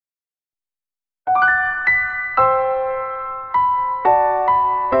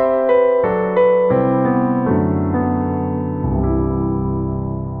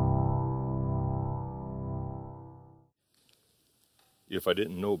if I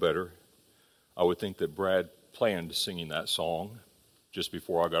didn't know better, I would think that Brad planned singing that song just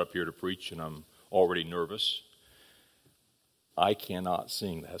before I got up here to preach, and I'm already nervous. I cannot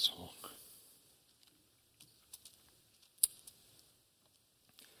sing that song.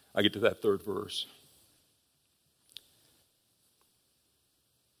 I get to that third verse.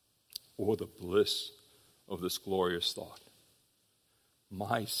 Oh, the bliss of this glorious thought.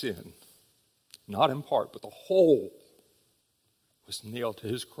 My sin, not in part, but the whole, was nailed to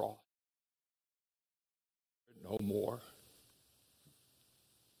his cross. No more.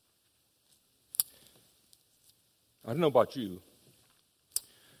 I don't know about you,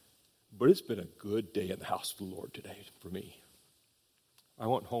 but it's been a good day in the house of the Lord today for me. I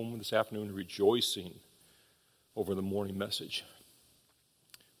went home this afternoon rejoicing over the morning message,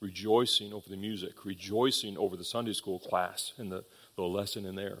 rejoicing over the music, rejoicing over the Sunday school class and the lesson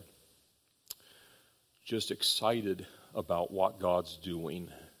in there. Just excited about what God's doing.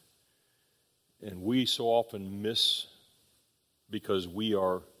 And we so often miss because we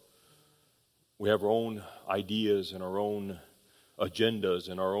have our own ideas and our own agendas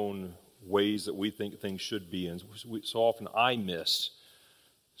and our own ways that we think things should be. And so often I miss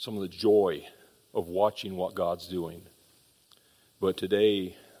some of the joy of watching what God's doing. But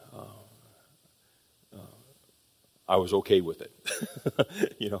today, I was okay with it.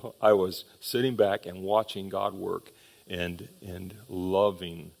 I was sitting back and watching God work and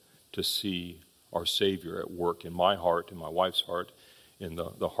loving to see our Savior at work in my heart, in my wife's heart, in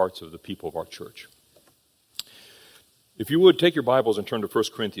the hearts of the people of our church. If you would, take your Bibles and turn to 1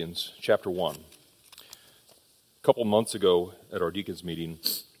 Corinthians chapter 1. A couple months ago at our deacons meeting,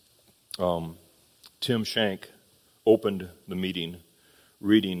 Tim Shank opened the meeting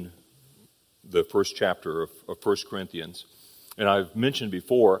reading the first chapter of 1 Corinthians. And I've mentioned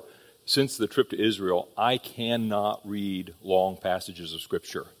before, since the trip to Israel, I cannot read long passages of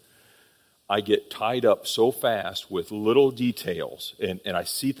Scripture. I get tied up so fast with little details, and I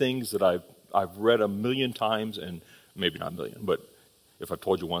see things that I've read a million times, and maybe not a million, but if I've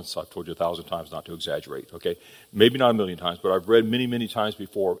told you once, I've told you 1,000 times, not to exaggerate, okay? Maybe not a million times, but I've read many, many times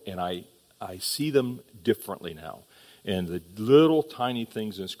before, and I see them differently now. And the little tiny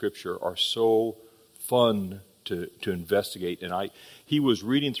things in Scripture are so fun to investigate. And he was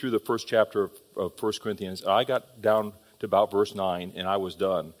reading through the first chapter of 1 Corinthians, and I got down to about verse 9, and I was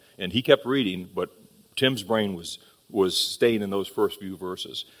done. And he kept reading, but Tim's brain was staying in those first few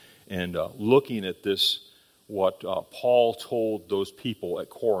verses. And looking at this, what Paul told those people at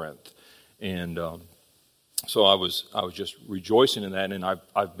Corinth. And so I was just rejoicing in that, and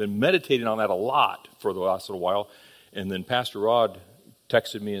I've been meditating on that a lot for the last little while. And then Pastor Rod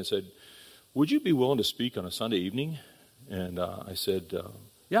texted me and said, "Would you be willing to speak on a Sunday evening?" And I said,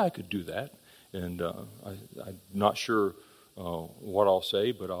 "Yeah, I could do that." And I'm not sure what I'll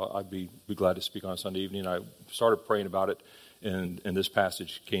say, but I'd be glad to speak on a Sunday evening. I started praying about it, and this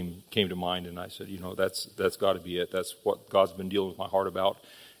passage came to mind, and I said, that's got to be it. That's what God's been dealing with my heart about.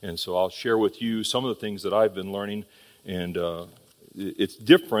 And so I'll share with you some of the things that I've been learning, and it's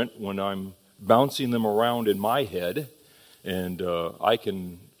different when I'm bouncing them around in my head, and I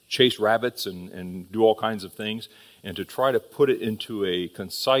can chase rabbits and do all kinds of things, and to try to put it into a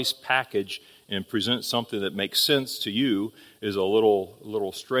concise package and present something that makes sense to you is a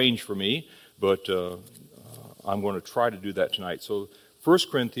little strange for me, but I'm going to try to do that tonight. So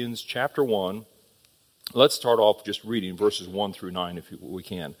 1 Corinthians chapter 1, let's start off just reading verses 1 through 9 if we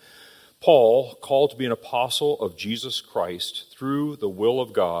can. Paul, called to be an apostle of Jesus Christ through the will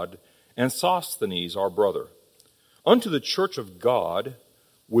of God, and Sosthenes, our brother, unto the church of God,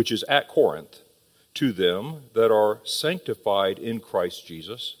 which is at Corinth, to them that are sanctified in Christ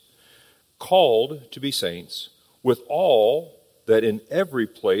Jesus, called to be saints, with all that in every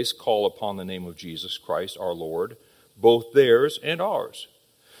place call upon the name of Jesus Christ our Lord, both theirs and ours.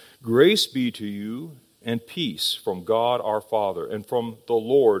 Grace be to you and peace from God our Father and from the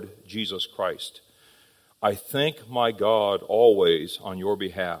Lord Jesus Christ. I thank my God always on your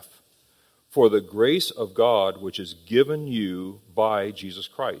behalf, for the grace of God which is given you by Jesus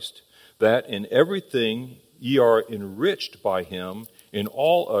Christ, that in everything ye are enriched by him in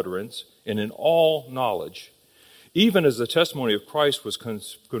all utterance and in all knowledge, even as the testimony of Christ was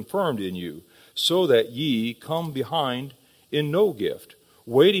confirmed in you, so that ye come behind in no gift,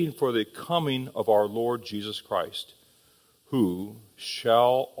 waiting for the coming of our Lord Jesus Christ, who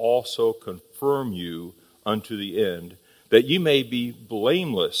shall also confirm you unto the end, that ye may be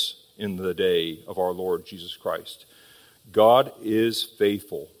blameless in the day of our Lord Jesus Christ. God is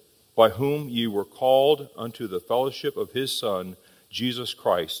faithful, by whom ye were called unto the fellowship of his Son, Jesus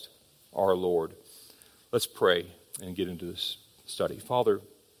Christ, our Lord. Let's pray and get into this study. Father,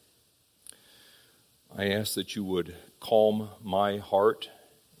 I ask that you would calm my heart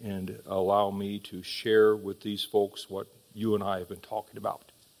and allow me to share with these folks what you and I have been talking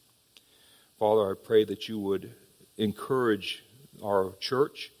about. Father, I pray that you would encourage our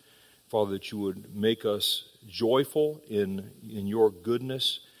church. Father, that you would make us joyful in your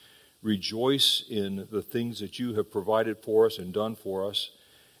goodness, rejoice in the things that you have provided for us and done for us,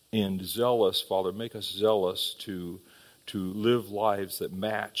 and zealous, Father, make us zealous to live lives that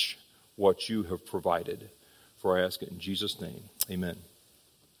match what you have provided. For I ask it in Jesus' name, amen.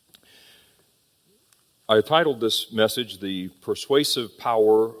 I titled this message, The Persuasive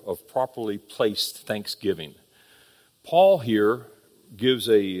Power of Properly Placed Thanksgiving. Paul here gives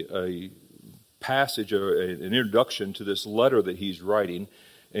a passage, an introduction to this letter that he's writing,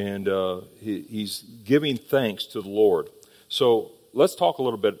 and he's giving thanks to the Lord. So let's talk a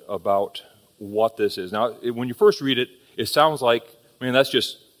little bit about what this is. Now, when you first read it, it sounds like, that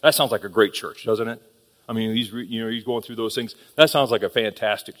sounds like a great church, doesn't it? I mean, he's going through those things. That sounds like a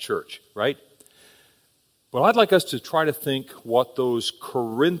fantastic church, right? But I'd like us to try to think what those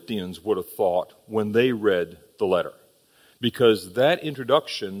Corinthians would have thought when they read the letter. Because that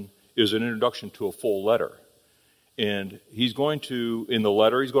introduction is an introduction to a full letter. And in the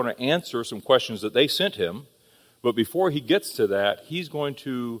letter, he's going to answer some questions that they sent him. But before he gets to that, he's going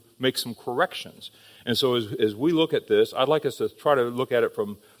to make some corrections. And so as we look at this, I'd like us to try to look at it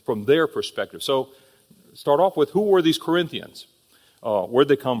from their perspective. So start off with, who were these Corinthians? Where'd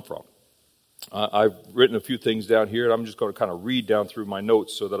they come from? I've written a few things down here, and I'm just going to kind of read down through my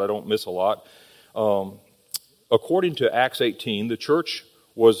notes so that I don't miss a lot. According to Acts 18, the church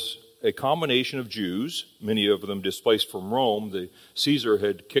was a combination of Jews, many of them displaced from Rome. Caesar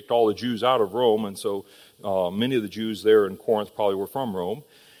had kicked all the Jews out of Rome, and so many of the Jews there in Corinth probably were from Rome,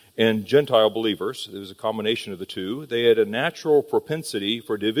 and Gentile believers. It was a combination of the two. They had a natural propensity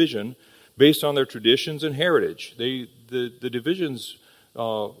for division based on their traditions and heritage. The divisions,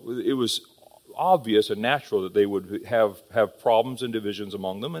 it was obvious and natural that they would have problems and divisions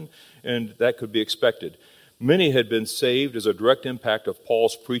among them, and that could be expected. Many had been saved as a direct impact of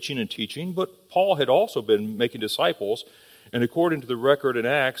Paul's preaching and teaching, but Paul had also been making disciples, and according to the record in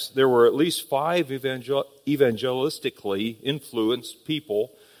Acts, there were at least 5 evangelistically influenced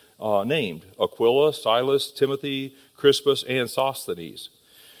people named: Aquila, Silas, Timothy, Crispus, and Sosthenes.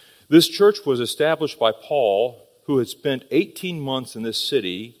 This church was established by Paul, who had spent 18 months in this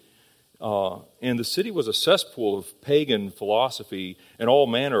city, and the city was a cesspool of pagan philosophy and all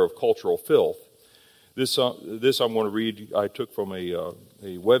manner of cultural filth. This I'm going to read, I took from a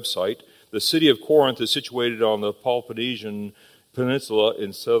website. The city of Corinth is situated on the Peloponnesian Peninsula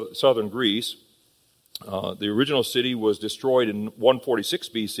in southern Greece. The original city was destroyed in 146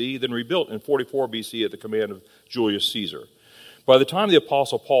 BC, then rebuilt in 44 BC at the command of Julius Caesar. By the time the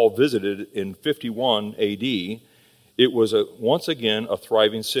Apostle Paul visited in 51 AD, it was once again a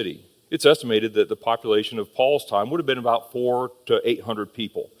thriving city. It's estimated that the population of Paul's time would have been about 400 to 800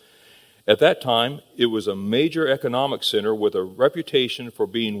 people. At that time, it was a major economic center with a reputation for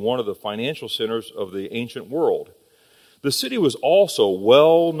being one of the financial centers of the ancient world. The city was also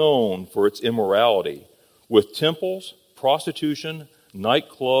well known for its immorality, with temples, prostitution,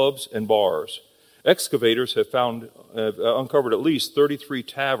 nightclubs, and bars. Excavators have uncovered at least 33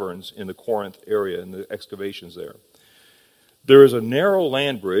 taverns in the Corinth area in the excavations there. There is a narrow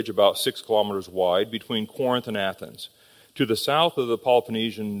land bridge about 6 kilometers wide between Corinth and Athens. To the south of the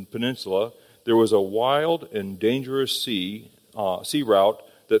Peloponnesian Peninsula, there was a wild and dangerous sea route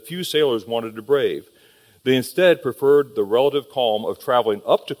that few sailors wanted to brave. They instead preferred the relative calm of traveling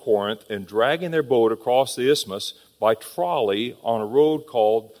up to Corinth and dragging their boat across the isthmus by trolley on a road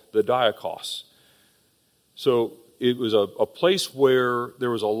called the Diakos. So it was a place where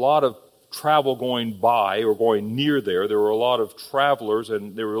there was a lot of travel going by or going near there. There were a lot of travelers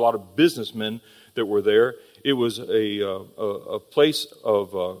and there were a lot of businessmen that were there. It was a place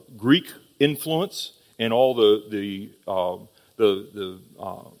of Greek influence and all the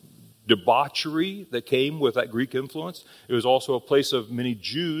debauchery that came with that Greek influence. It was also a place of many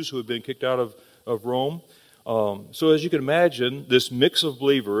Jews who had been kicked out of Rome. So as you can imagine, this mix of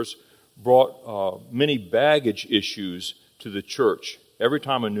believers brought many baggage issues to the church every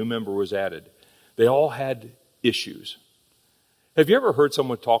time a new member was added. They all had issues. Have you ever heard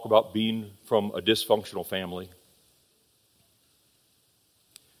someone talk about being from a dysfunctional family?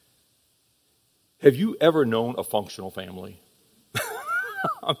 Have you ever known a functional family?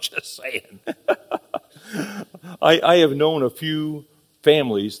 I'm just saying. I have known a few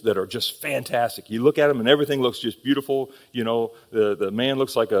families that are just fantastic. You look at them and everything looks just beautiful. You know, the man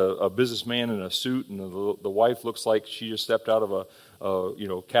looks like a businessman in a suit, and the wife looks like she just stepped out of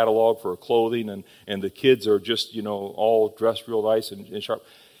a catalog for clothing, and the kids are just, all dressed real nice and sharp.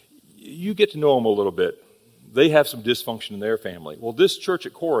 You get to know them a little bit. They have some dysfunction in their family. Well, this church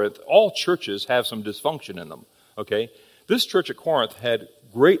at Corinth, all churches have some dysfunction in them, okay? This church at Corinth had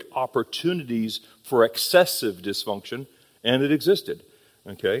great opportunities for excessive dysfunction, and it existed,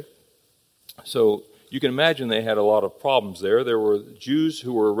 okay? So you can imagine they had a lot of problems there. There were Jews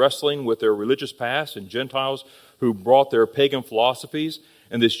who were wrestling with their religious past and Gentiles who brought their pagan philosophies,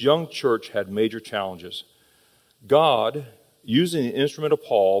 and this young church had major challenges. God, using the instrument of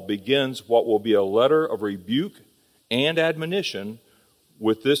Paul, begins what will be a letter of rebuke and admonition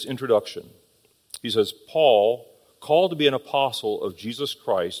with this introduction. He says, Paul, called to be an apostle of Jesus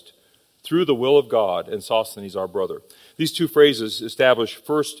Christ through the will of God, and Sosthenes our brother. These two phrases establish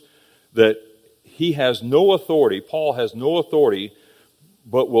first that he has no authority, Paul has no authority,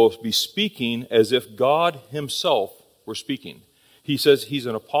 but will be speaking as if God himself were speaking. He says he's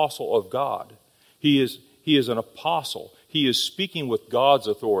an apostle of God. He is an apostle. He is speaking with God's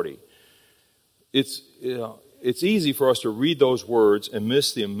authority. It's easy for us to read those words and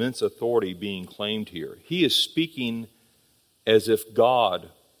miss the immense authority being claimed here. He is speaking as if God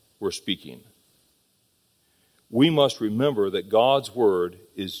were speaking. We must remember that God's word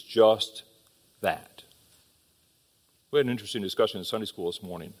is just that. We had an interesting discussion in Sunday school this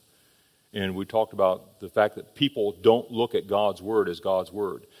morning, and we talked about the fact that people don't look at God's word as God's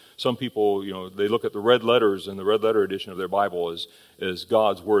word. Some people, they look at the red letters in the red letter edition of their Bible as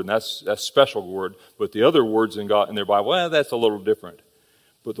God's word, and that's special word. But the other words in their Bible, that's a little different.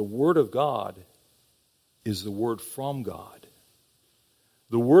 But the word of God is the word from God.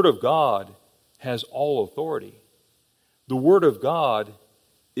 The word of God has all authority. The word of God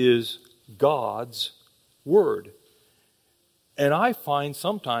is God's word. And I find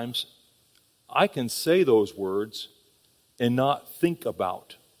sometimes I can say those words and not think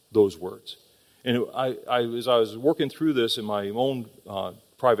about those words. And as I was working through this in my own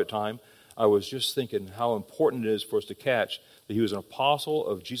private time, I was just thinking how important it is for us to catch that he was an apostle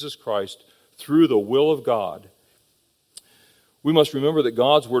of Jesus Christ through the will of God. We must remember that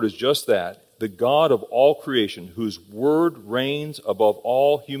God's word is just that, the God of all creation, whose word reigns above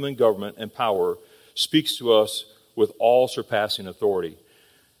all human government and power, speaks to us with all-surpassing authority.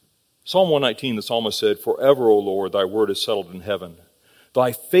 Psalm 119, the psalmist said, "Forever, O Lord, thy word is settled in heaven.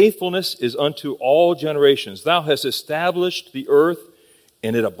 Thy faithfulness is unto all generations. Thou hast established the earth,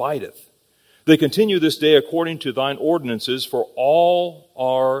 and it abideth. They continue this day according to thine ordinances, for all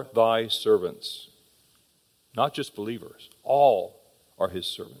are thy servants." Not just believers. All are his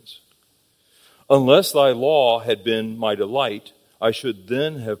servants. "Unless thy law had been my delight, I should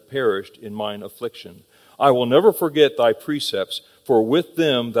then have perished in mine affliction. I will never forget thy precepts, for with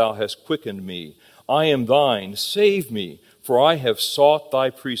them thou hast quickened me. I am thine, save me, for I have sought thy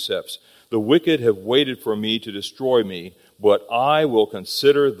precepts. The wicked have waited for me to destroy me, but I will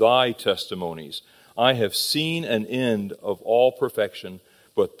consider thy testimonies. I have seen an end of all perfection,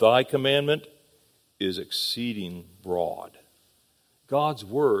 but thy commandment is exceeding broad." God's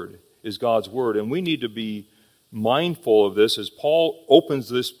word is God's word, and we need to be mindful of this as Paul opens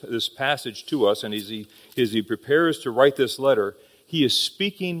this passage to us, and as he prepares to write this letter, he is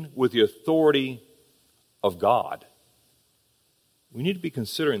speaking with the authority of God. We need to be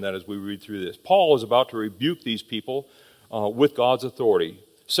considering that as we read through this. Paul is about to rebuke these people with God's authority.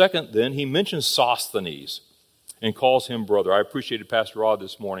 Second, then, he mentions Sosthenes and calls him brother. I appreciated Pastor Rod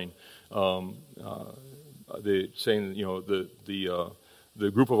this morning saying, the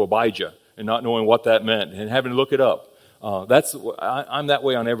group of Abijah, and not knowing what that meant and having to look it up. I'm that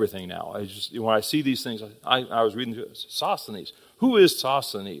way on everything now. When I see these things, I was reading Sosthenes. Who is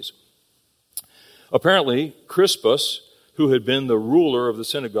Sosthenes? Apparently, Crispus, who had been the ruler of the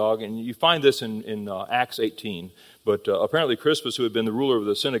synagogue, and you find this in Acts 18, but apparently Crispus, who had been the ruler of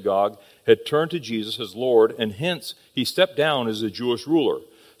the synagogue, had turned to Jesus as Lord, and hence he stepped down as a Jewish ruler.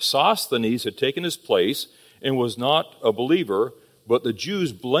 Sosthenes had taken his place and was not a believer, but the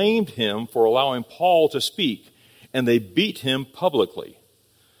Jews blamed him for allowing Paul to speak, and they beat him publicly.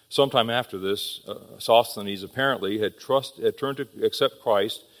 Sometime after this, Sosthenes apparently had turned to accept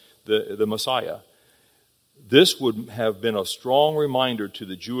Christ, the Messiah. This would have been a strong reminder to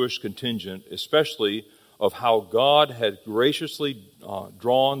the Jewish contingent, especially of how God had graciously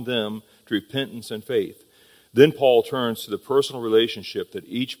drawn them to repentance and faith. Then Paul turns to the personal relationship that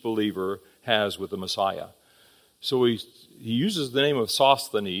each believer has with the Messiah. So he uses the name of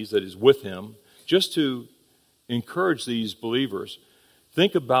Sosthenes that is with him just to encourage these believers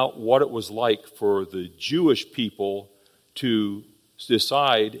Think about what it was like for the Jewish people to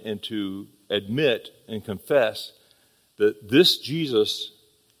decide and to admit and confess that this Jesus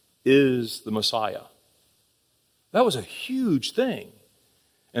is the Messiah. That was a huge thing.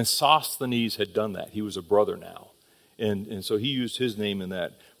 And Sosthenes had done that. He was a brother now. And so he used his name in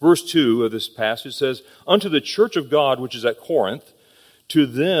that. Verse 2 of this passage says, "Unto the church of God which is at Corinth, to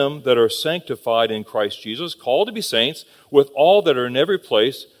them that are sanctified in Christ Jesus, called to be saints, with all that are in every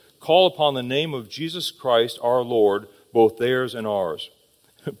place, call upon the name of Jesus Christ our Lord, both theirs and ours."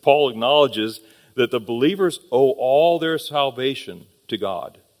 Paul acknowledges that the believers owe all their salvation to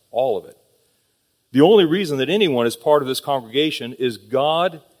God, all of it. The only reason that anyone is part of this congregation is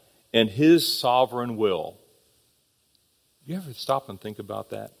God and His sovereign will. You ever stop and think about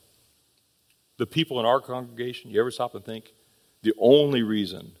that? The people in our congregation, you ever stop and think? The only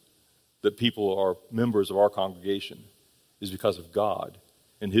reason that people are members of our congregation is because of God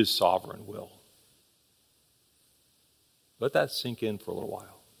and His sovereign will. Let that sink in for a little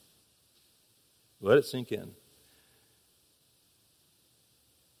while. Let it sink in.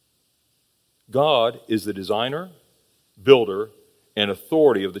 God is the designer, builder, and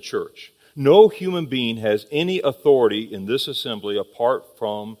authority of the church. No human being has any authority in this assembly apart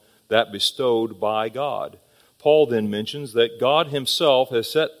from that bestowed by God. Paul then mentions that God Himself has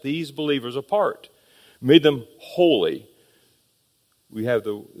set these believers apart, made them holy. We have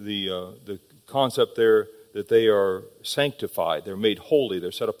the concept there that they are sanctified, they're made holy,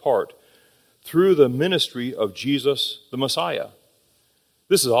 they're set apart through the ministry of Jesus the Messiah.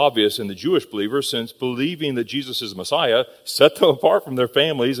 This is obvious in the Jewish believers, since believing that Jesus is Messiah set them apart from their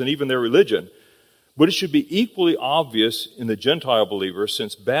families and even their religion. But it should be equally obvious in the Gentile believers,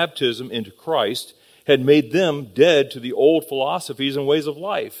 since baptism into Christ had made them dead to the old philosophies and ways of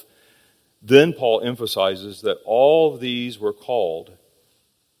life. Then Paul emphasizes that all of these were called.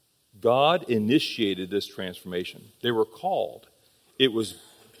 God initiated this transformation. They were called. It was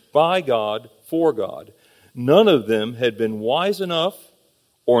by God, for God. None of them had been wise enough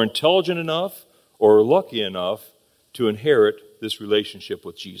or intelligent enough or lucky enough to inherit this relationship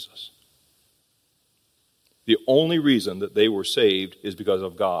with Jesus. The only reason that they were saved is because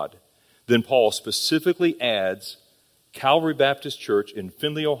of God. Then Paul specifically adds Calvary Baptist Church in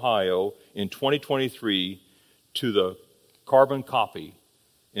Findlay, Ohio in 2023 to the carbon copy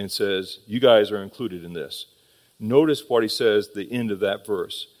and says, you guys are included in this. Notice what he says at the end of that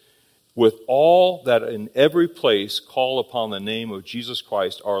verse. With all that in every place call upon the name of Jesus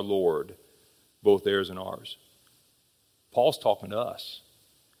Christ our Lord, both theirs and ours. Paul's talking to us.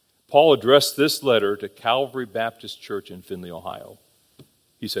 Paul addressed this letter to Calvary Baptist Church in Findlay, Ohio.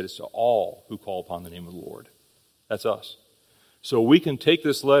 He said it's to all who call upon the name of the Lord. That's us. So we can take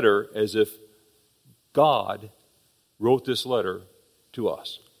this letter as if God wrote this letter to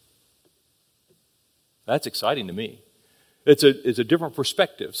us. That's exciting to me. It's a different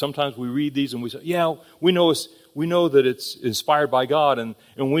perspective. Sometimes we read these and we say, yeah, we know that it's inspired by God and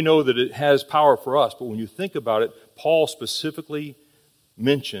we know that it has power for us. But when you think about it, Paul specifically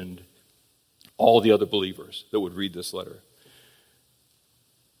mentioned all the other believers that would read this letter.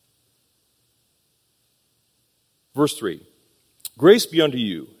 Verse 3, grace be unto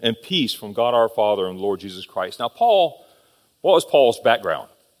you and peace from God our Father and Lord Jesus Christ. Now Paul, what was Paul's background?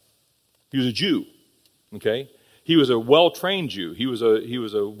 He was a Jew, okay? He was a well-trained Jew. He was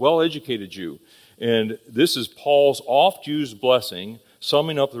a well-educated Jew. And this is Paul's oft-used blessing,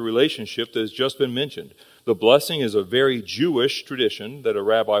 summing up the relationship that has just been mentioned. The blessing is a very Jewish tradition that a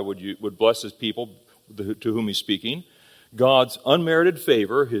rabbi would bless his people to whom he's speaking. God's unmerited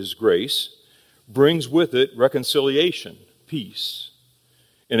favor, His grace, brings with it reconciliation, peace.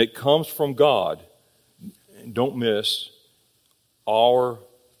 And it comes from God. And don't miss, our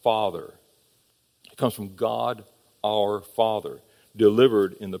Father. It comes from God, our Father,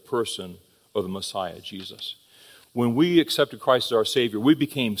 delivered in the person of the Messiah, Jesus. When we accepted Christ as our Savior, we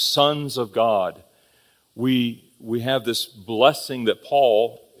became sons of God. We have this blessing that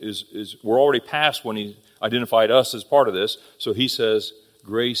Paul we're already past when he identified us as part of this. So he says,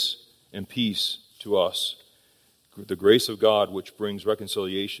 grace and peace to us. The grace of God which brings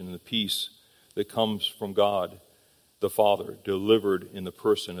reconciliation and the peace that comes from God, the Father, delivered in the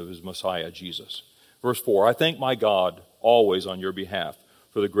person of His Messiah, Jesus. Verse 4, I thank my God always on your behalf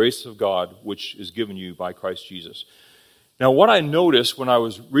for the grace of God which is given you by Christ Jesus. Now, what I noticed when I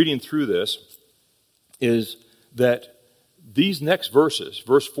was reading through this is that these next verses,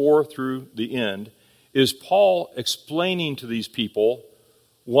 verse 4 through the end, is Paul explaining to these people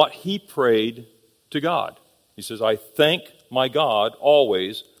what he prayed to God. He says, I thank my God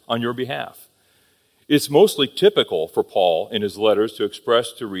always on your behalf. It's mostly typical for Paul in his letters to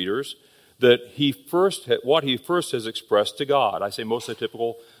express to readers that what he first has expressed to God. I say mostly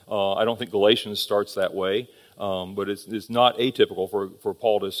typical. I don't think Galatians starts that way, but it's not atypical for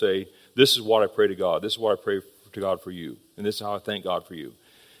Paul to say, this is what I pray to God. This is what I pray to God for you. And this is how I thank God for you.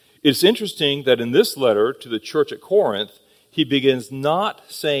 It's interesting that in this letter to the church at Corinth, he begins not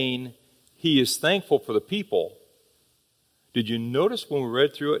saying he is thankful for the people. Did you notice when we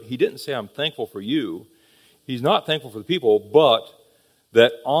read through it, he didn't say, I'm thankful for you. He's not thankful for the people, but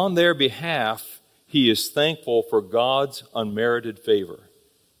that on their behalf, he is thankful for God's unmerited favor.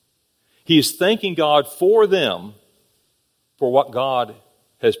 He is thanking God for them for what God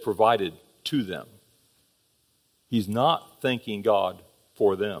has provided to them. He's not thanking God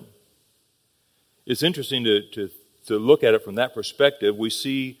for them. It's interesting to look at it from that perspective. We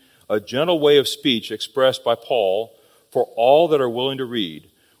see a gentle way of speech expressed by Paul for all that are willing to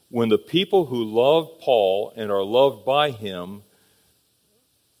read. When the people who love Paul and are loved by him,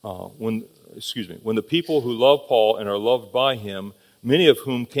 when the people who love Paul and are loved by him, many of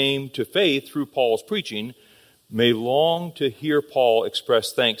whom came to faith through Paul's preaching, may long to hear Paul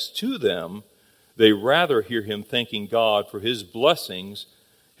express thanks to them, they rather hear him thanking God for his blessing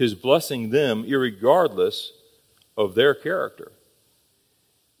them irregardless of their character.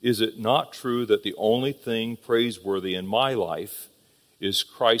 Is it not true that the only thing praiseworthy in my life is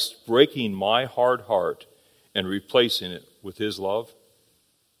Christ breaking my hard heart and replacing it with his love?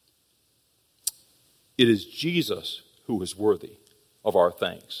 It is Jesus who is worthy of our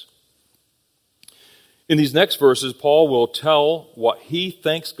thanks. In these next verses, Paul will tell what he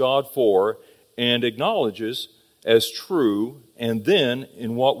thanks God for and acknowledges as true, and then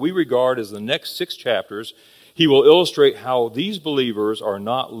in what we regard as the next 6 chapters, he will illustrate how these believers are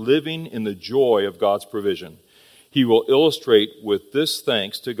not living in the joy of God's provision. He will illustrate with this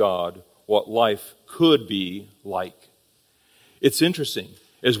thanks to God what life could be like. It's interesting.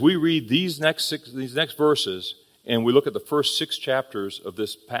 As we read these next verses and we look at the first 6 chapters of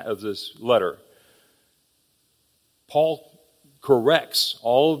this letter, Paul corrects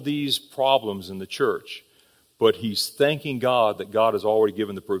all of these problems in the church, but he's thanking God that God has already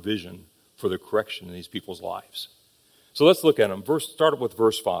given the provision for the correction in these people's lives. So let's look at them. Start with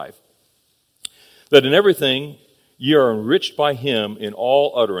verse 5. That in everything ye are enriched by him in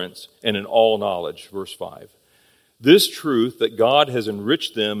all utterance and in all knowledge. Verse 5. This truth that God has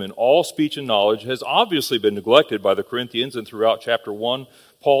enriched them in all speech and knowledge has obviously been neglected by the Corinthians, and throughout chapter 1,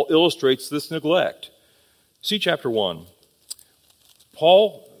 Paul illustrates this neglect. See chapter 1.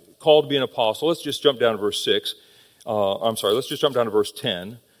 Paul, called to be an apostle. Let's just jump down to verse 6. Let's just jump down to verse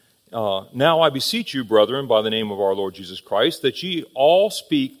 10. Now I beseech you, brethren, by the name of our Lord Jesus Christ, that ye all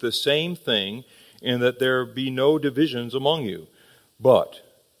speak the same thing, and that there be no divisions among you, but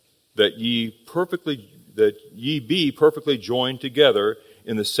that ye be perfectly joined together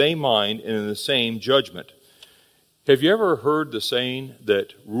in the same mind and in the same judgment. Have you ever heard the saying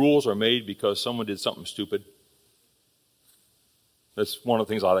that rules are made because someone did something stupid? That's one of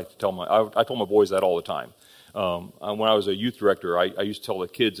the things I like to tell I told my boys that all the time. When I was a youth director, I used to tell the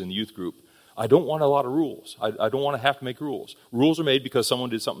kids in the youth group, I don't want a lot of rules. I don't want to have to make rules. Rules are made because someone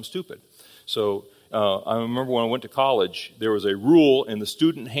did something stupid. So I remember when I went to college, there was a rule in the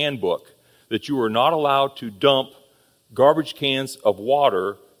student handbook that you were not allowed to dump garbage cans of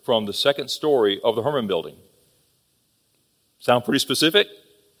water from the second story of the Herman building. Sound pretty specific?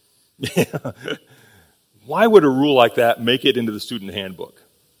 Why would a rule like that make it into the student handbook?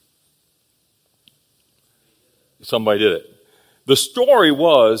 Somebody did it. The story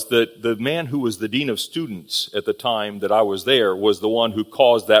was that the man who was the dean of students at the time that I was there was the one who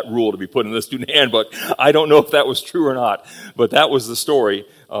caused that rule to be put in the student handbook. I don't know if that was true or not, but that was the story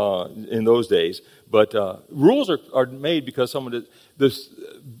in those days. But rules are made because someone did this.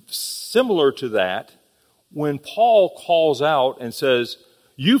 Similar to that, when Paul calls out and says,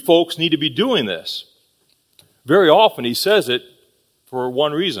 you folks need to be doing this, very often he says it for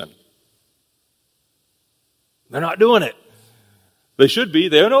one reason. They're not doing it. They should be.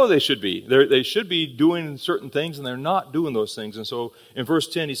 They know they should be. They should be doing certain things, and they're not doing those things. And so in verse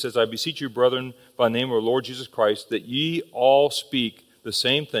 10, he says, I beseech you, brethren, by the name of our Lord Jesus Christ, that ye all speak the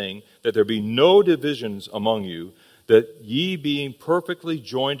same thing, that there be no divisions among you, that ye being perfectly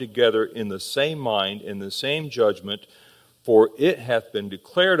joined together in the same mind, in the same judgment, for it hath been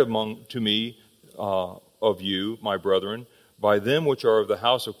declared to me of you, my brethren, by them which are of the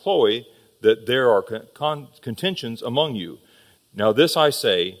house of Chloe, that there are contentions among you. Now this I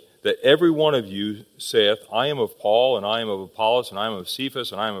say, that every one of you saith, I am of Paul, and I am of Apollos, and I am of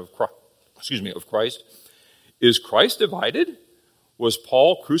Cephas, and I am of Christ. Is Christ divided? Was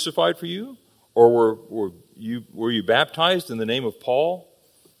Paul crucified for you? Or were you baptized in the name of Paul?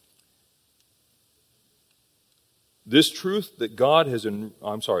 This truth that God has,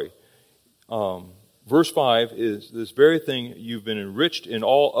 verse 5 is this very thing, you've been enriched in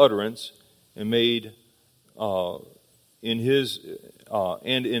all utterance and made in His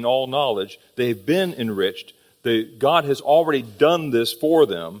and in all knowledge. They've been enriched. God has already done this for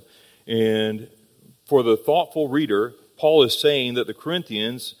them. And for the thoughtful reader, Paul is saying that the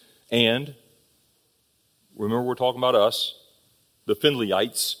Corinthians, and remember we're talking about us, the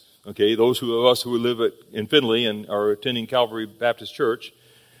Findlayites, okay, those of us who live in Findlay and are attending Calvary Baptist Church,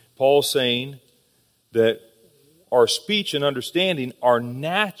 Paul's saying that our speech and understanding are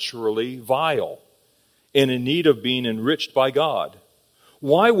naturally vile and in need of being enriched by God.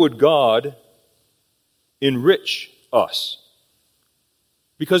 Why would God enrich us?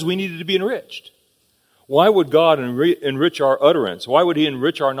 Because we needed to be enriched. Why would God enrich our utterance? Why would He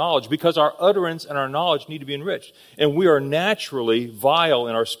enrich our knowledge? Because our utterance and our knowledge need to be enriched. And we are naturally vile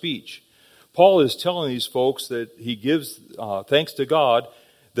in our speech. Paul is telling these folks that he gives thanks to God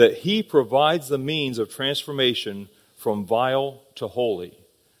that He provides the means of transformation from vile to holy.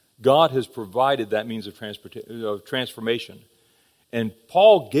 God has provided that means of transformation. And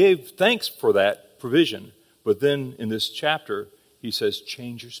Paul gave thanks for that provision. But then in this chapter, he says,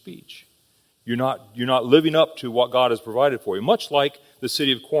 change your speech. You're not living up to what God has provided for you. Much like the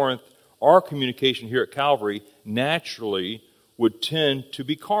city of Corinth, our communication here at Calvary naturally would tend to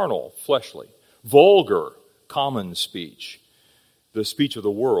be carnal, fleshly, vulgar, common speech, the speech of the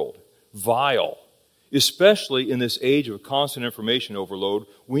world, vile. Especially in this age of constant information overload,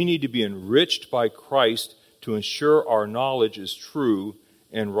 we need to be enriched by Christ to ensure our knowledge is true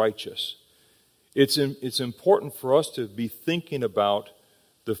and righteous. It's important for us to be thinking about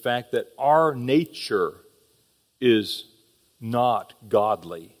the fact that our nature is not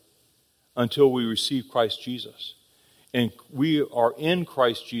godly until we receive Christ Jesus. And we are in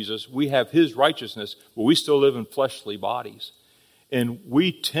Christ Jesus. We have His righteousness, but we still live in fleshly bodies. And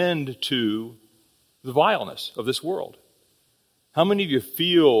we tend to the vileness of this world. How many of you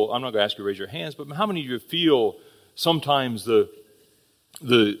feel, I'm not going to ask you to raise your hands, but how many of you feel sometimes the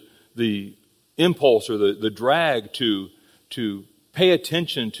impulse or the drag to pay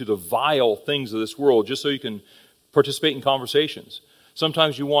attention to the vile things of this world just so you can participate in conversations?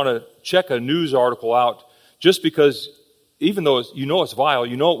 Sometimes you want to check a news article out just because, even though you know it's vile,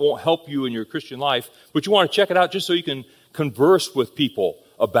 you know it won't help you in your Christian life, but you want to check it out just so you can converse with people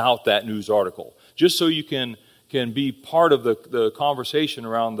about that news article, just so you can be part of the conversation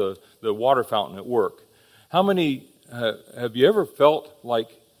around the water fountain at work. How many have you ever felt like,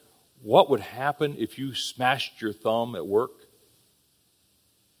 what would happen if you smashed your thumb at work?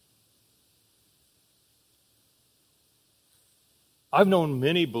 I've known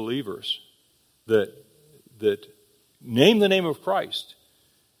many believers that name the name of Christ,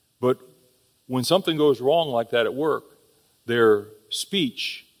 but when something goes wrong like that at work, their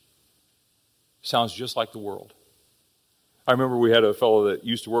speech sounds just like the world. I remember we had a fellow that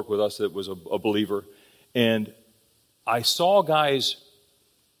used to work with us that was a believer, and I saw guys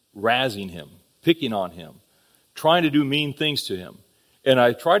razzing him, picking on him, trying to do mean things to him. And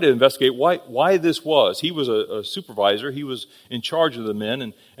I tried to investigate why this was. He was a supervisor. He was in charge of the men,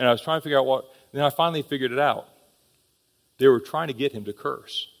 and I was trying to figure out what. Then I finally figured it out. They were trying to get him to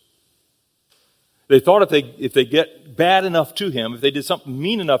curse. They thought if they get bad enough to him, if they did something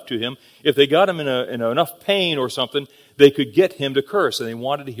mean enough to him, if they got him in enough pain or something, they could get him to curse, and they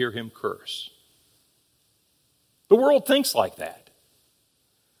wanted to hear him curse. The world thinks like that.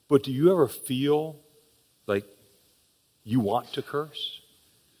 But do you ever feel like you want to curse?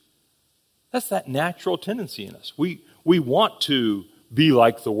 That's that natural tendency in us. We want to be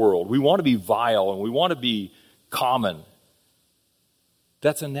like the world. We want to be vile, and we want to be common.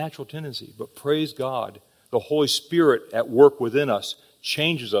 That's a natural tendency. But praise God, the Holy Spirit at work within us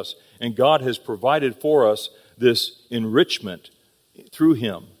changes us, and God has provided for us this enrichment through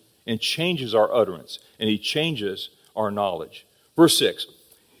Him and changes our utterance, and He changes our knowledge. Verse 6,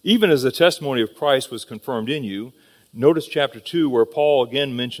 even as the testimony of Christ was confirmed in you, notice chapter 2 where Paul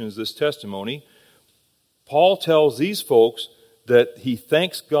again mentions this testimony. Paul tells these folks that he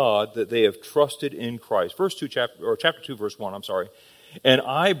thanks God that they have trusted in Christ. Chapter 2, verse 1, And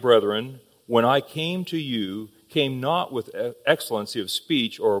I, brethren, when I came to you, came not with excellency of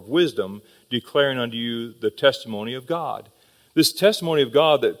speech or of wisdom, declaring unto you the testimony of God. This testimony of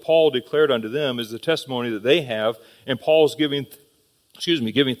God that Paul declared unto them is the testimony that they have, and Paul's giving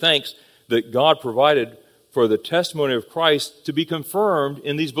thanks that God provided for the testimony of Christ to be confirmed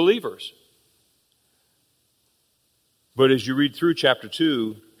in these believers. But as you read through chapter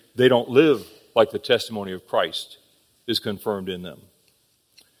 2, they don't live like the testimony of Christ is confirmed in them.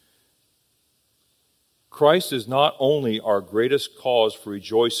 Christ is not only our greatest cause for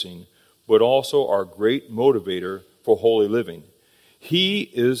rejoicing, but also our great motivator for holy living. He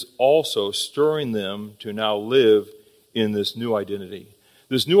is also stirring them to now live in this new identity.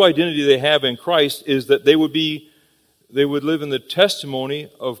 This new identity they have in Christ is that they would live in the testimony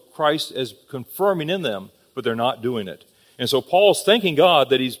of Christ as confirming in them, but they're not doing it. And so Paul's thanking God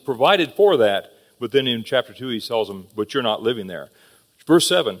that he's provided for that, but then in chapter 2 he tells them, but you're not living there. Verse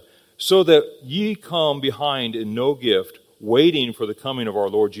 7, so that ye come behind in no gift, waiting for the coming of our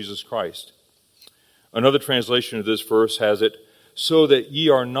Lord Jesus Christ. Another translation of this verse has it, so that ye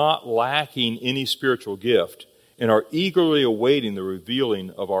are not lacking any spiritual gift, and are eagerly awaiting the revealing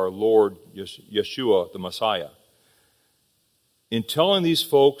of our Lord Yeshua, the Messiah. In telling these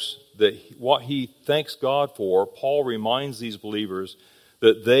folks that what he thanks God for, Paul reminds these believers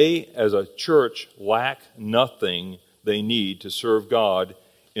that they, as a church, lack nothing they need to serve God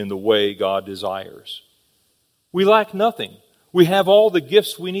in the way God desires. We lack nothing. We have all the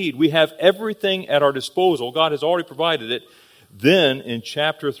gifts we need. We have everything at our disposal. God has already provided it. Then, in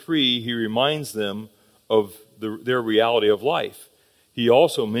chapter 3, he reminds them of their reality of life. He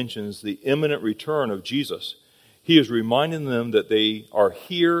also mentions the imminent return of Jesus. He is reminding them that they are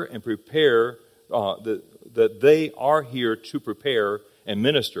here and prepare, that they are here to prepare and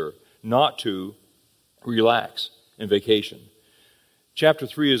minister, not to relax and vacation. Chapter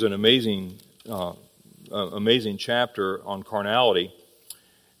 3 is an amazing chapter on carnality.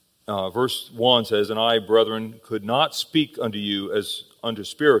 Verse 1 says, and I, brethren, could not speak unto you as unto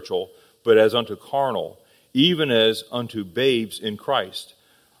spiritual, but as unto carnal, even as unto babes in Christ.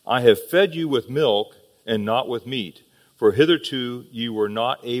 I have fed you with milk, and not with meat, for hitherto ye were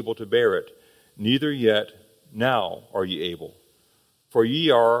not able to bear it, neither yet now are ye able. For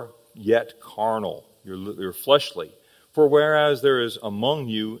ye are yet carnal, you're fleshly. For whereas there is among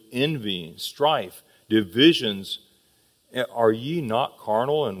you envying, strife, divisions, are ye not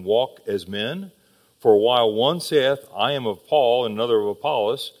carnal and walk as men? For while one saith, I am of Paul, and another of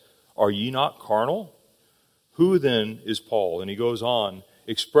Apollos, are ye not carnal? Who then is Paul? And he goes on,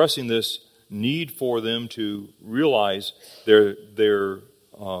 expressing this need for them to realize their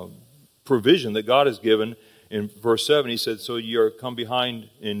provision that God has given. In verse 7, he said, so ye are come behind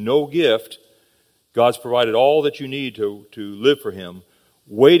in no gift. God's provided all that you need to live for him,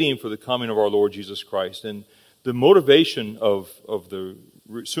 waiting for the coming of our Lord Jesus Christ. And the motivation of the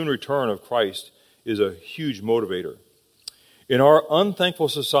soon return of Christ is a huge motivator. In our unthankful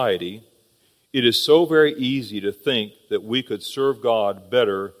society, it is so very easy to think that we could serve God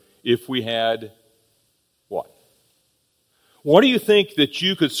better if we had what? What do you think that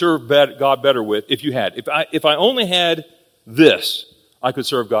you could serve God better with if you had? If I only had this, I could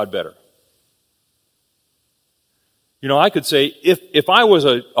serve God better. You know, I could say, if I was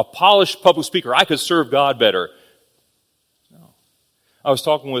a polished public speaker, I could serve God better. No. I was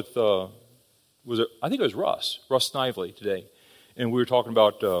talking with, I think it was Russ Snively today, and we were talking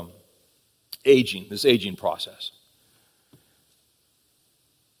about this aging process.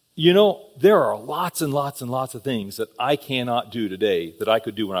 You know, there are lots and lots and lots of things that I cannot do today that I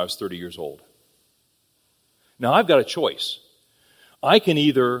could do when I was 30 years old. Now, I've got a choice. I can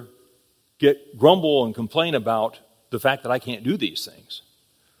either grumble and complain about the fact that I can't do these things,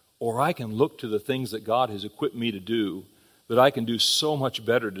 or I can look to the things that God has equipped me to do that I can do so much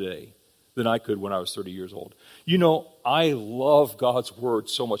better today than I could when I was 30 years old. You know, I love God's Word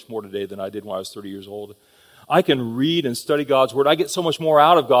so much more today than I did when I was 30 years old. I can read and study God's Word. I get so much more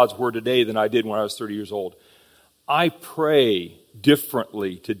out of God's Word today than I did when I was 30 years old. I pray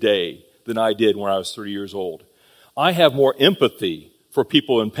differently today than I did when I was 30 years old. I have more empathy for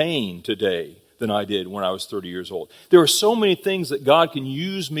people in pain today than I did when I was 30 years old. There are so many things that God can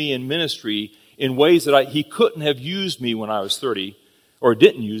use me in ministry in ways that He couldn't have used me when I was 30, or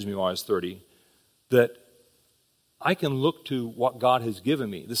didn't use me when I was 30, that I can look to what God has given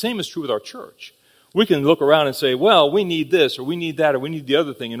me. The same is true with our church. We can look around and say, well, we need this, or we need that, or we need the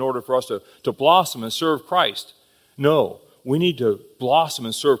other thing in order for us to blossom and serve Christ. No, we need to blossom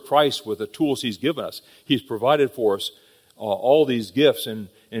and serve Christ with the tools He's given us. He's provided for us all these gifts, and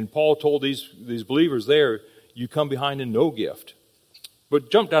Paul told these believers there, you come behind in no gift.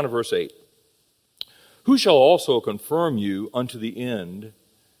 But jump down to verse 8. Who shall also confirm you unto the end?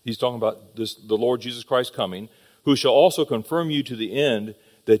 He's talking about the Lord Jesus Christ coming. Who shall also confirm you to the end,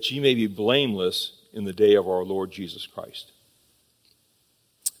 that ye may be blameless in the day of our Lord Jesus Christ.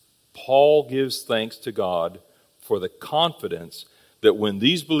 Paul gives thanks to God for the confidence that when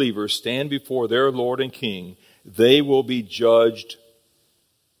these believers stand before their Lord and King, they will be judged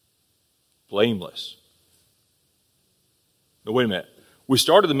blameless. Now, wait a minute. We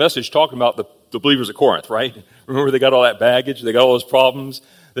started the message talking about the believers at Corinth, right? Remember, they got all that baggage. They got all those problems.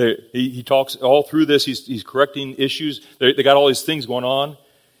 He talks all through this. He's correcting issues. They got all these things going on.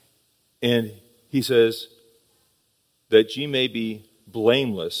 And he says that ye may be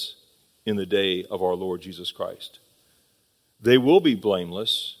blameless in the day of our Lord Jesus Christ. They will be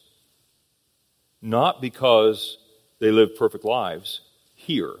blameless, not because they live perfect lives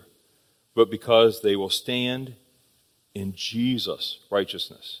here, but because they will stand in Jesus'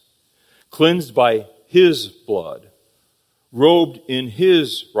 righteousness, cleansed by His blood, robed in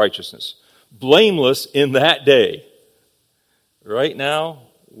His righteousness, blameless in that day. Right now,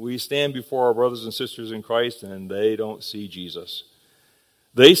 we stand before our brothers and sisters in Christ, and they don't see Jesus.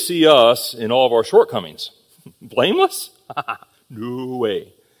 They see us in all of our shortcomings. Blameless? No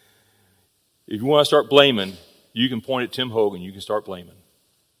way. If you want to start blaming, you can point at Tim Hogan. You can start blaming.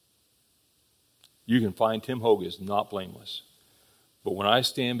 You can find Tim Hogan is not blameless. But when I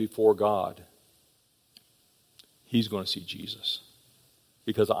stand before God, He's going to see Jesus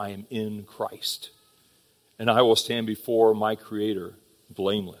because I am in Christ. And I will stand before my Creator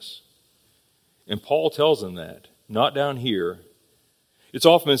blameless. And Paul tells them that, not down here. It's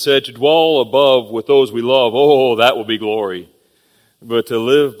often been said to dwell above with those we love, oh, that will be glory. But to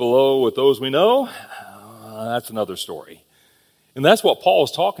live below with those we know, that's another story. And that's what Paul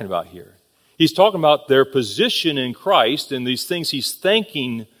is talking about here. He's talking about their position in Christ and these things he's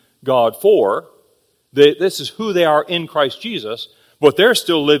thanking God for. This is who they are in Christ Jesus, but they're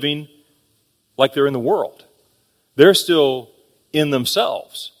still living like they're in the world. They're still in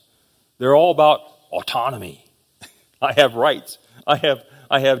themselves. They're all about autonomy. I have rights. I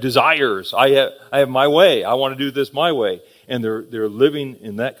have desires. I have my way. I want to do this my way. And they're living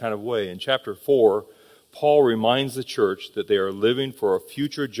in that kind of way. In chapter 4, Paul reminds the church that they are living for a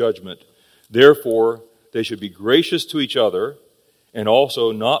future judgment. Therefore, they should be gracious to each other and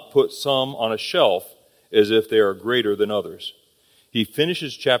also not put some on a shelf as if they are greater than others. He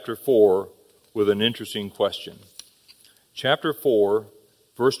finishes chapter 4 with an interesting question. Chapter 4,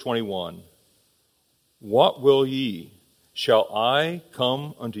 verse 21. What will ye? Shall I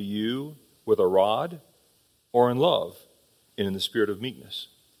come unto you with a rod, or in love, and in the spirit of meekness?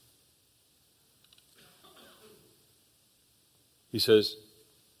 He says,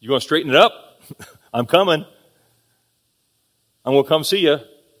 you want to straighten it up? I'm coming. I'm going to come see you.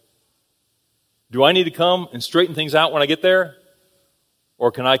 Do I need to come and straighten things out when I get there?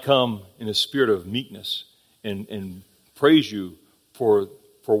 Or can I come in a spirit of meekness and praise you for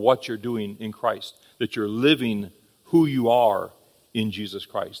what you're doing in Christ? That you're living who you are in Jesus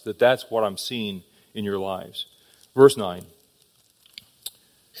Christ. That's what I'm seeing in your lives. Verse 9.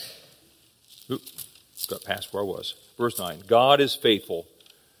 Got past where I was. Verse 9. God is faithful,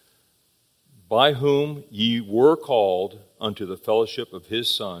 by whom ye were called unto the fellowship of His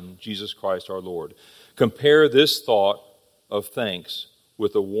Son, Jesus Christ our Lord. Compare this thought of thanks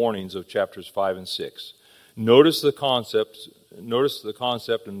with the warnings of chapters 5 and 6. Notice the concept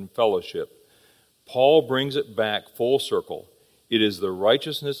in fellowship. Paul brings it back full circle. It is the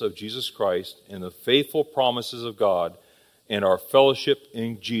righteousness of Jesus Christ and the faithful promises of God and our fellowship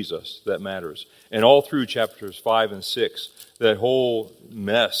in Jesus that matters. And all through chapters 5 and 6, that whole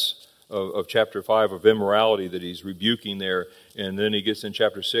mess of chapter 5 of immorality that he's rebuking there, and then he gets in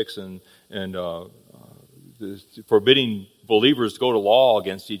chapter 6 and forbidding believers to go to law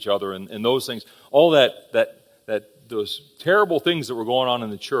against each other and those things. All that those terrible things that were going on in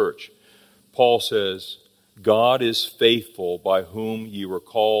the church. Paul says, God is faithful, by whom ye were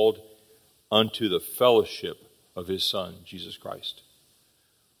called unto the fellowship of His Son, Jesus Christ.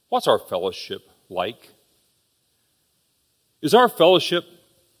 What's our fellowship like? Is our fellowship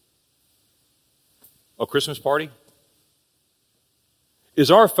a Christmas party? Is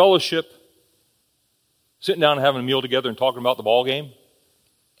our fellowship sitting down and having a meal together and talking about the ball game?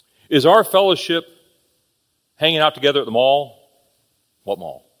 Is our fellowship hanging out together at the mall? What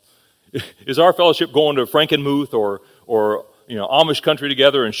mall? Is our fellowship going to Frankenmuth or Amish country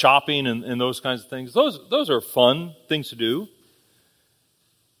together and shopping and those kinds of things? Those are fun things to do.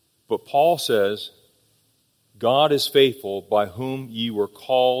 But Paul says, God is faithful, by whom ye were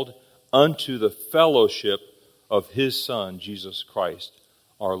called unto the fellowship of His Son, Jesus Christ,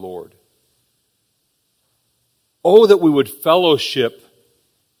 our Lord. Oh, that we would fellowship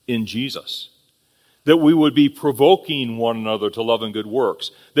in Jesus. That we would be provoking one another to love and good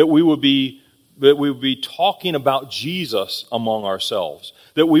works. That we would be talking about Jesus among ourselves.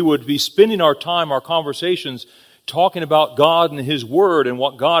 That we would be spending our time, our conversations, talking about God and His Word and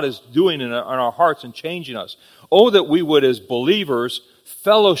what God is doing in our hearts and changing us. Oh, that we would, as believers,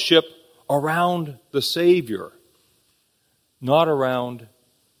 fellowship around the Savior, not around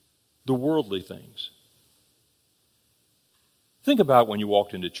the worldly things. Think about when you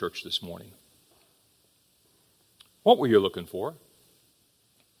walked into church this morning. What were you looking for?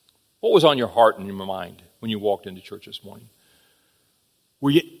 What was on your heart and your mind when you walked into church this morning?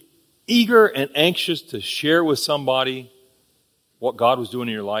 Were you eager and anxious to share with somebody what God was doing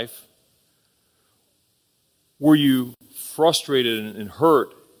in your life? Were you frustrated and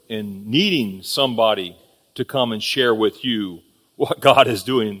hurt and needing somebody to come and share with you what God is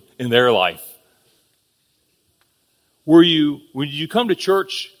doing in their life? Did you come to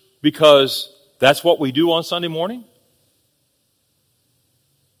church because that's what we do on Sunday morning?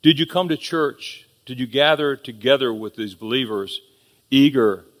 Did you come to church? Did you gather together with these believers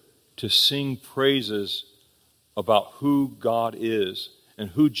eager to sing praises about who God is and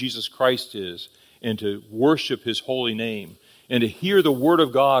who Jesus Christ is, and to worship His holy name, and to hear the Word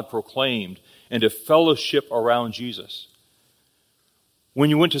of God proclaimed, and to fellowship around Jesus? When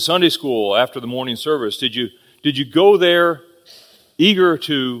you went to Sunday school after the morning service, did you go there eager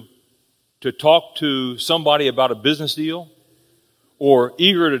to talk to somebody about a business deal? Or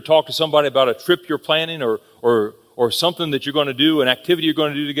eager to talk to somebody about a trip you're planning, or something that you're going to do, an activity you're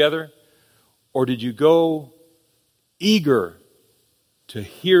going to do together? Or did you go eager to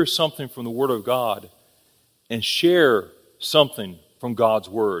hear something from the Word of God and share something from God's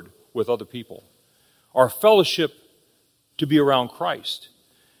Word with other people? Our fellowship to be around Christ.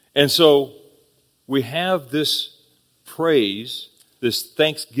 And so we have this praise, this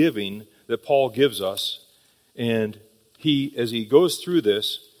thanksgiving that Paul gives us, and as he goes through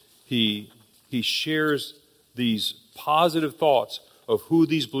this, he shares these positive thoughts of who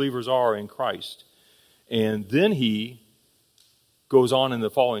these believers are in Christ. And then he goes on in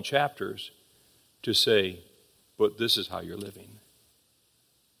the following chapters to say, but this is how you're living.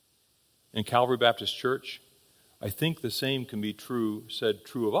 In Calvary Baptist Church, I think the same can be said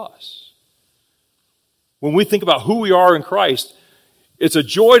of us. When we think about who we are in Christ, it's a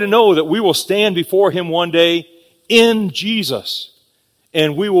joy to know that we will stand before Him one day in Jesus,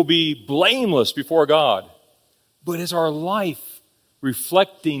 and we will be blameless before God. But is our life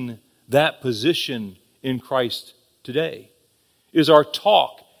reflecting that position in Christ today? Is our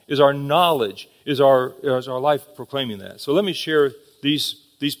talk, is our knowledge, is our life proclaiming that? So let me share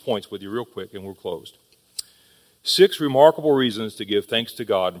these points with you real quick, and we're closed. 6 remarkable reasons to give thanks to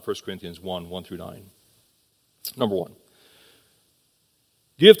God in 1 Corinthians 1 through 9. Number 1,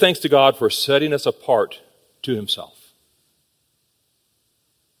 give thanks to God for setting us apart to Himself.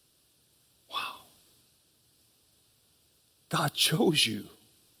 Wow. God chose you.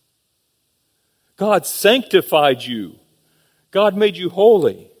 God sanctified you. God made you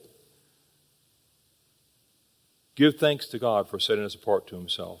holy. Give thanks to God for setting us apart to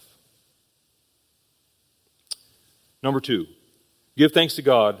Himself. Number 2, give thanks to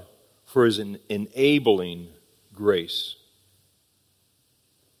God for His enabling grace.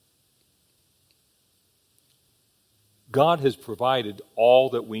 God has provided all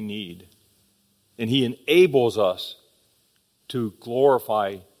that we need, and He enables us to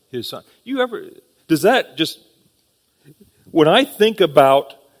glorify His Son. When I think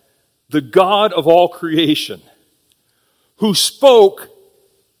about the God of all creation, who spoke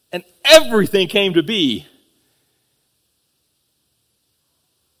and everything came to be,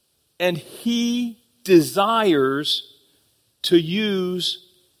 and He desires to use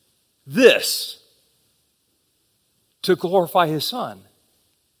this to glorify His Son.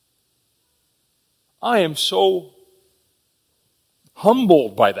 I am so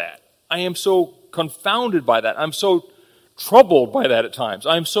humbled by that. I am so confounded by that. I'm so troubled by that at times.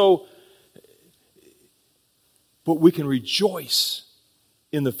 But we can rejoice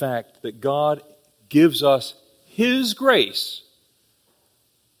in the fact that God gives us His grace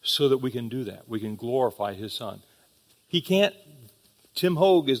so that we can do that. We can glorify His Son. Tim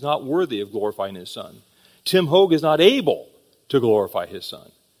Hogue is not worthy of glorifying his Son. Tim Hogue is not able to glorify his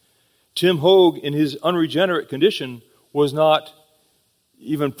Son. Tim Hogue, in his unregenerate condition, was not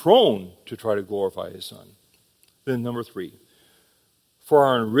even prone to try to glorify his Son. Then number 3, for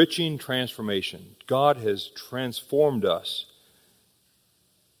our enriching transformation. God has transformed us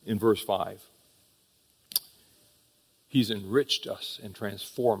in verse 5. He's enriched us and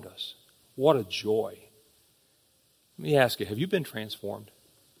transformed us. What a joy. Let me ask you, have you been transformed?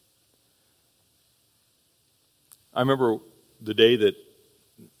 I remember the day that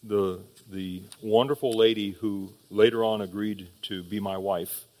the wonderful lady who later on agreed to be my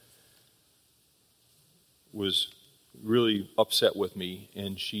wife was really upset with me,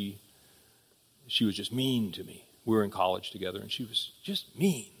 and she was just mean to me. We were in college together, and she was just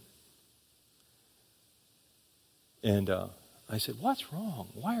mean. And I said, what's wrong?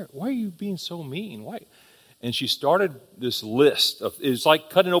 Why are you being so mean? Why? And she started this list of, it's like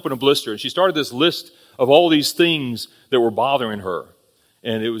cutting open a blister. And she started this list of all these things that were bothering her.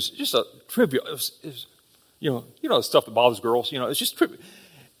 And it was just a trivial, it was, the stuff that bothers girls, it's just trivial.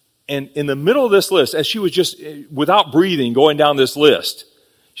 And in the middle of this list, as she was just, without breathing, going down this list,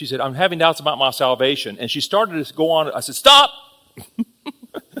 she said, I'm having doubts about my salvation. And she started to go on. I said, stop!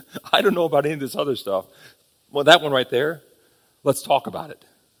 I don't know about any of this other stuff. Well, that one right there, let's talk about it.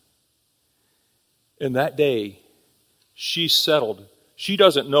 And that day, she settled. She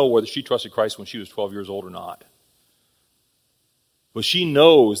doesn't know whether she trusted Christ when she was 12 years old or not. But she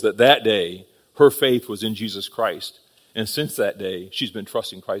knows that day, her faith was in Jesus Christ. And since that day, she's been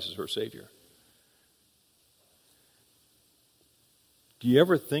trusting Christ as her Savior. Do you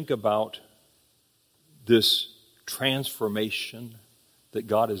ever think about this transformation that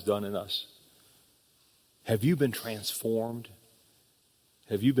God has done in us? Have you been transformed?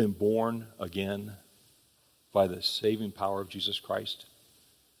 Have you been born again by the saving power of Jesus Christ?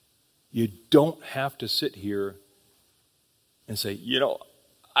 You don't have to sit here and say,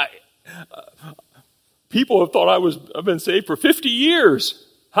 people have thought I've been saved for 50 years.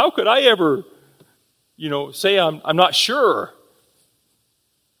 How could I ever, say I'm not sure?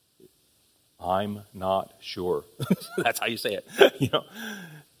 I'm not sure. That's how you say it.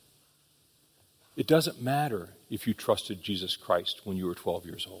 It doesn't matter if you trusted Jesus Christ when you were 12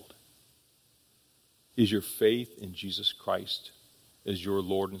 years old. Is your faith in Jesus Christ as your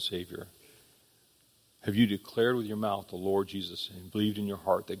Lord and Savior? Have you declared with your mouth the Lord Jesus and believed in your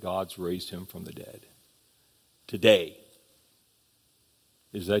heart that God's raised him from the dead? Today,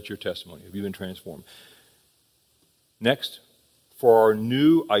 is that your testimony? Have you been transformed? Next, for our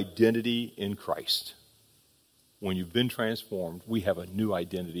new identity in Christ. When you've been transformed, we have a new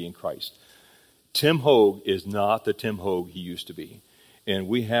identity in Christ. Tim Hogue is not the Tim Hogue he used to be. And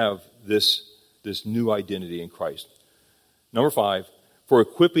we have this new identity in Christ. Number 5, for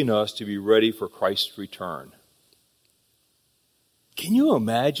equipping us to be ready for Christ's return. Can you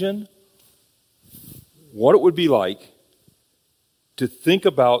imagine what it would be like to think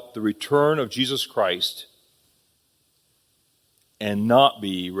about the return of Jesus Christ and not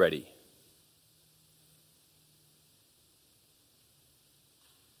be ready?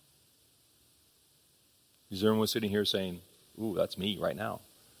 Is there anyone sitting here saying, ooh, that's me right now?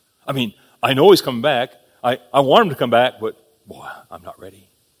 I mean, I know he's coming back. I want him to come back, but boy, I'm not ready.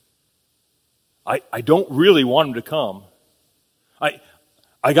 I don't really want him to come.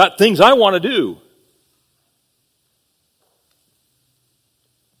 I got things I want to do.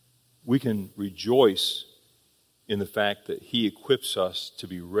 We can rejoice in the fact that he equips us to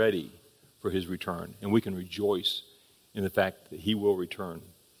be ready for his return. And we can rejoice in the fact that he will return.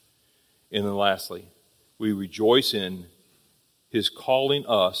 And then lastly, we rejoice in his calling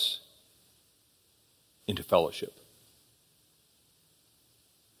us into fellowship.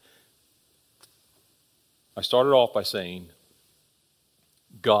 I started off by saying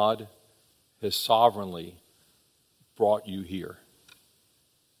God has sovereignly brought you here.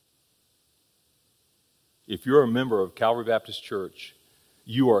 If you're a member of Calvary Baptist Church,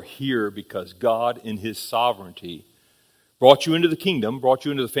 you are here because God in his sovereignty brought you into the kingdom, brought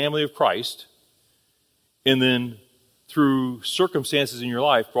you into the family of Christ, and then through circumstances in your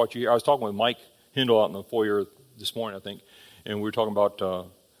life brought you here. I was talking with Mike Hindle out in the foyer this morning, I think, and we were talking about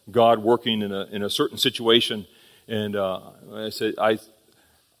God working in a certain situation. And I said,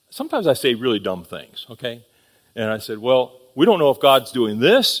 sometimes I say really dumb things, okay? And I said, well, we don't know if God's doing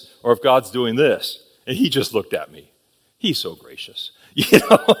this or if God's doing this. And he just looked at me. He's so gracious.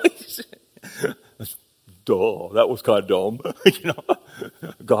 Duh, that was kind of dumb.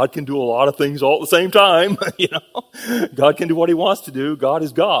 God can do a lot of things all at the same time. God can do what he wants to do. God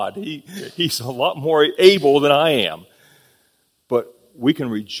is God. He's a lot more able than I am. But we can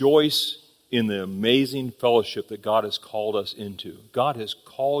rejoice in the amazing fellowship that God has called us into. God has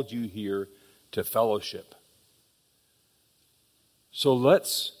called you here to fellowship. So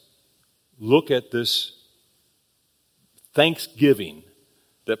let's look at this thanksgiving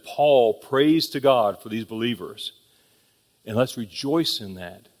that Paul prays to God for these believers. And let's rejoice in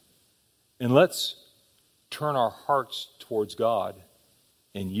that. And let's turn our hearts towards God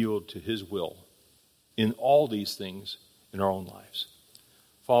and yield to his will in all these things in our own lives.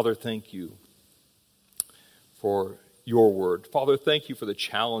 Father, thank you for your word. Father, thank you for the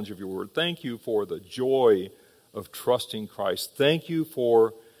challenge of your word. Thank you for the joy of trusting Christ. Thank you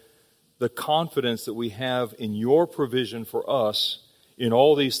for the confidence that we have in your provision for us in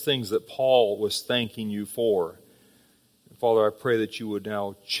all these things that Paul was thanking you for. Father, I pray that you would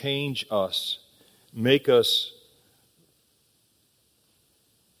now change us, make us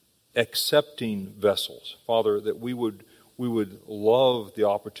accepting vessels. Father, that we would love the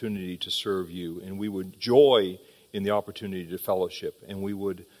opportunity to serve you, and we would joy in the opportunity to fellowship, and we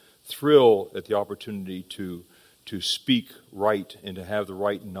would thrill at the opportunity to speak right and to have the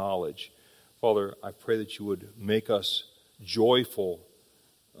right knowledge. Father, I pray that you would make us joyful,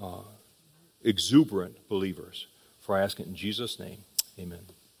 exuberant believers. For I ask it in Jesus' name, amen.